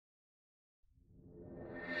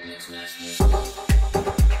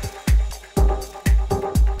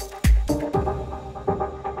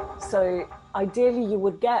So ideally you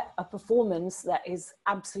would get a performance that is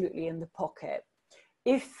absolutely in the pocket.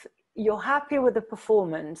 If you're happy with the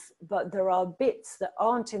performance, but there are bits that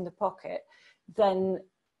aren't in the pocket, then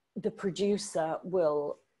the producer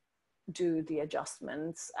will do the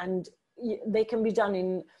adjustments, and they can be done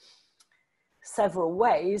in several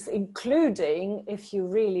ways, including if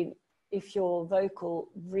your vocal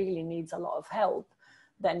really needs a lot of help,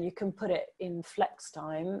 then you can put it in flex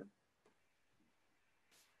time.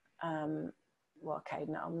 Well, okay,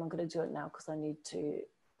 no, I'm not going to do it now because I need to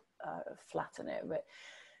flatten it, but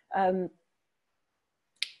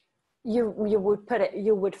you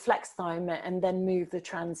would flex time it and then move the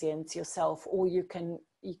transients yourself, or you can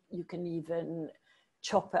even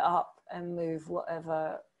chop it up and move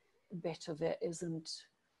whatever bit of it isn't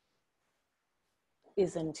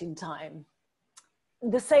in time.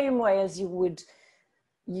 The same way as you would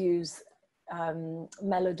use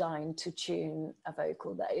Melodyne to tune a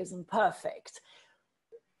vocal that isn't perfect.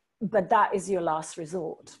 But that is your last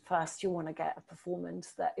resort. First, you want to get a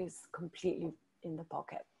performance that is completely in the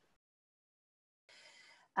pocket.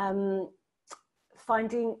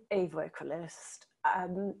 Finding a vocalist.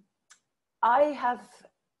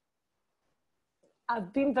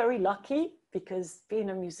 I've been very lucky because being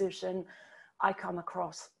a musician, I come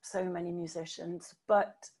across so many musicians,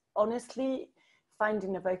 but honestly,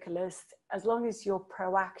 finding a vocalist, as long as you're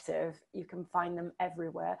proactive, you can find them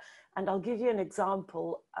everywhere. And I'll give you an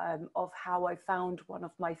example of how I found one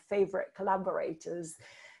of my favorite collaborators,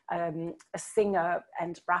 a singer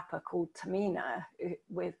and rapper called Tamina,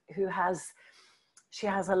 she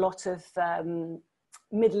has a lot of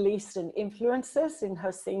Middle Eastern influences in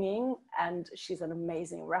her singing, and she's an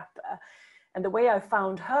amazing rapper. And the way I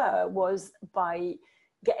found her was by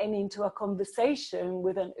getting into a conversation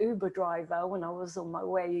with an Uber driver when I was on my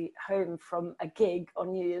way home from a gig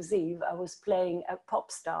on New Year's Eve. I was playing at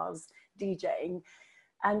Pop Stars, DJing,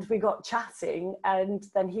 and we got chatting, and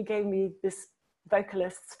then he gave me this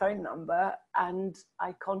vocalist's phone number and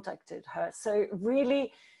I contacted her. So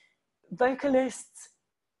really, vocalists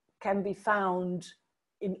can be found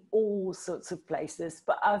in all sorts of places,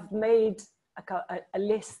 but I've made a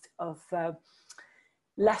list of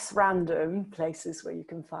less random places where you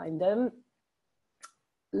can find them.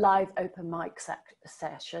 Live open mic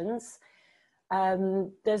sessions.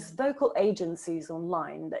 There's vocal agencies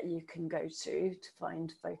online that you can go to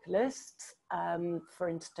find vocalists. For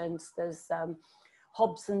instance, there's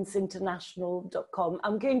hobsonsinternational.com.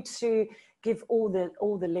 I'm going to give all the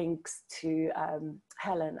links to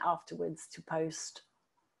Helen afterwards to post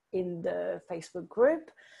in the Facebook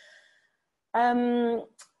group.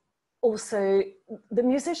 Also, the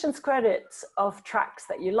musician's credits of tracks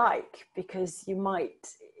that you like, because you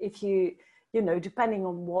might, if you know, depending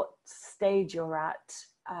on what stage you're at,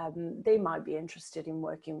 they might be interested in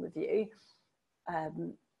working with you,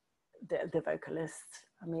 the vocalist,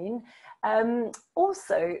 I mean.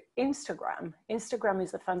 Also, Instagram. Instagram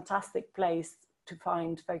is a fantastic place to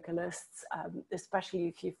find vocalists, especially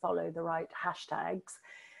if you follow the right hashtags.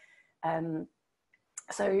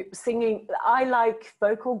 So singing, I like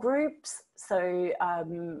vocal groups, so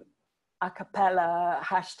acapella,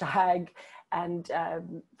 hashtag, and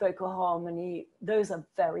vocal harmony. Those are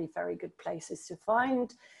very, very good places to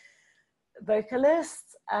find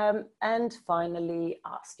vocalists. And finally,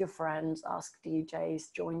 ask your friends, ask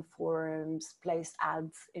DJs, join forums, place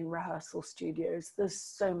ads in rehearsal studios. There's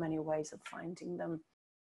so many ways of finding them.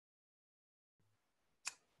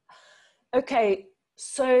 Okay,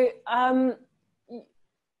 so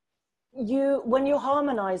when you're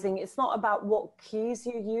harmonizing, it's not about what keys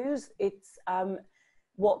you use, it's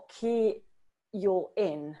what key you're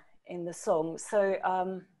in the song. So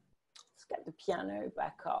let's get the piano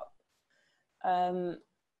back up.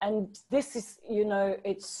 And this is, you know,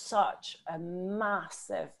 it's such a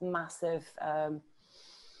massive, massive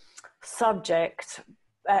subject,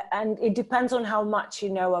 and it depends on how much you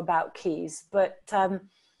know about keys. But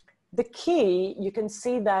the key, you can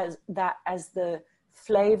see that as the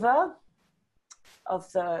flavor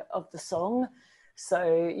of the song.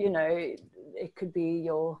 So, you know, it could be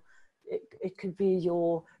your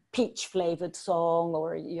peach flavored song,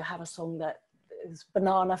 or you have a song that is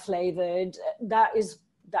banana flavored. That is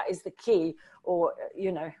the key. Or,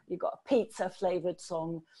 you know, you got a pizza flavored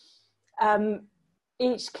song.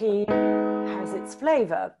 Each key has its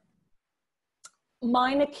flavor.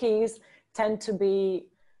 Minor keys tend to be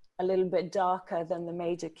a little bit darker than the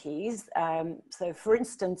major keys. So for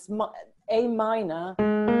instance, A minor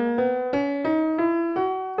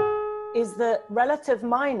is the relative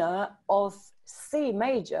minor of C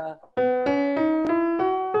major,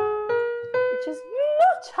 which is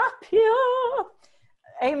much happier.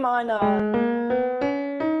 A minor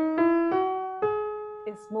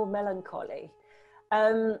is more melancholy.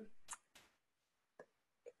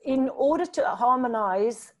 In order to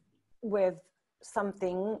harmonize with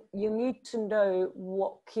something, you need to know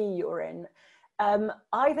what key you're in.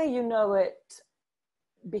 Either you know it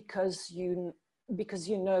because you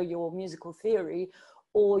know your musical theory,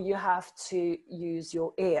 or you have to use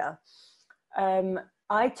your ear.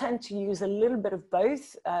 I tend to use a little bit of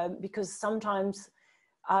both, because sometimes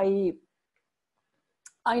I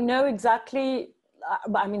know exactly,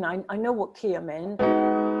 I mean, I know what key I'm in,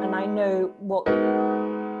 and I know what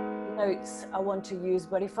notes I want to use,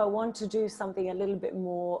 but if I want to do something a little bit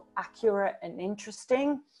more accurate and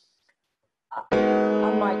interesting,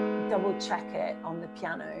 I might double check it on the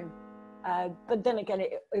piano. But then again,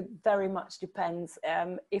 it very much depends.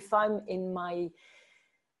 If I'm in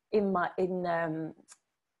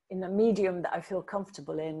a medium that I feel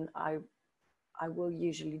comfortable in, I will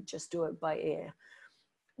usually just do it by ear.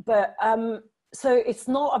 But so it's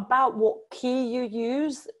not about what key you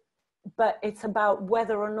use, but it's about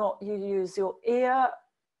whether or not you use your ear,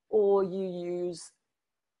 or you use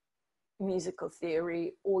musical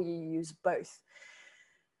theory, or you use both.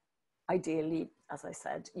 Ideally, as I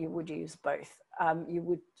said, you would use both. You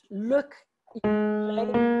would look, you play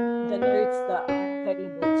the notes that are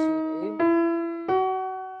available to you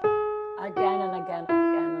again and again and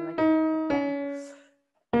again and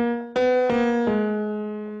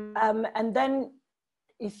again. And then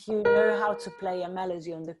if you know how to play a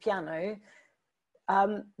melody on the piano,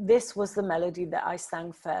 this was the melody that I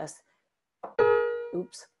sang first.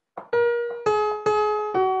 Oops.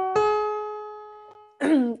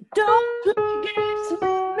 Don't play games with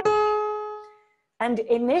me. And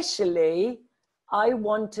initially, I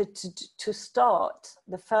wanted to start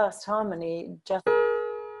the first harmony just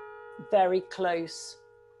very close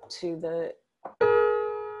to the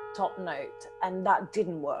top note, and that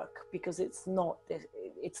didn't work because it's not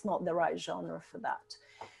the right genre for that.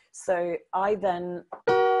 So I then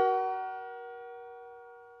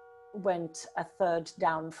went a third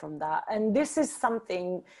down from that, and this is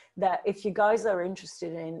something that if you guys are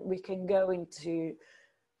interested in, we can go into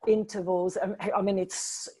intervals. I mean,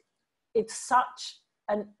 it's such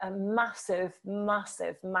a massive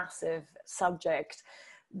subject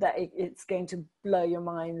that it's going to blow your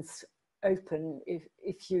minds open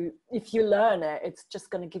if you learn it. It's just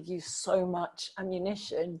going to give you so much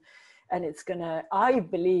ammunition, and I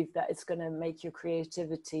believe that it's going to make your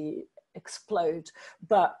creativity explode.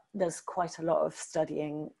 But there's quite a lot of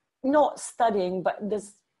not studying, but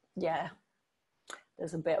there's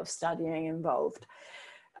a bit of studying involved.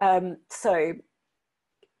 So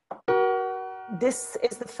this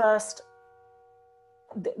is the first,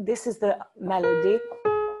 this is the melody,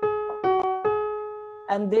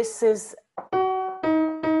 and this is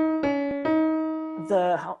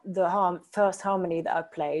the first harmony that I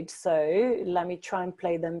played. So let me try and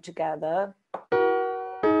play them together.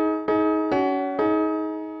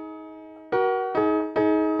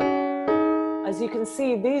 As you can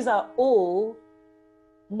see, these are all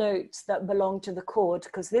notes that belong to the chord,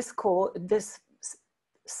 because this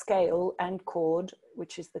scale and chord,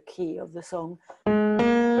 which is the key of the song,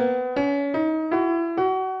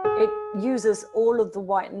 it uses all of the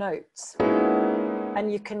white notes, and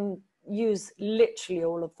you can use literally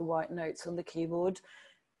all of the white notes on the keyboard,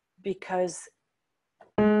 because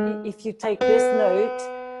if you take this note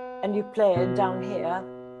and you play it down here,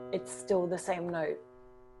 it's still the same note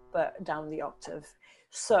but down the octave.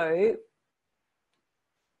 So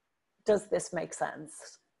does this make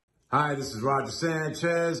sense? Hi, this is Roger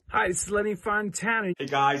Sanchez. Hi, this is Lenny Fontana. Hey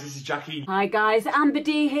guys, this is Jackie. Hi guys, Amber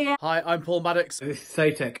D here. Hi, I'm Paul Maddox. This is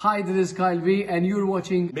Satek. Hi, this is Kyle V, and you're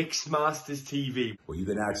watching Mixmasters TV, where you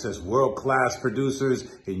can access world-class producers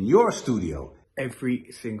in your studio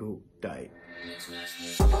every single day.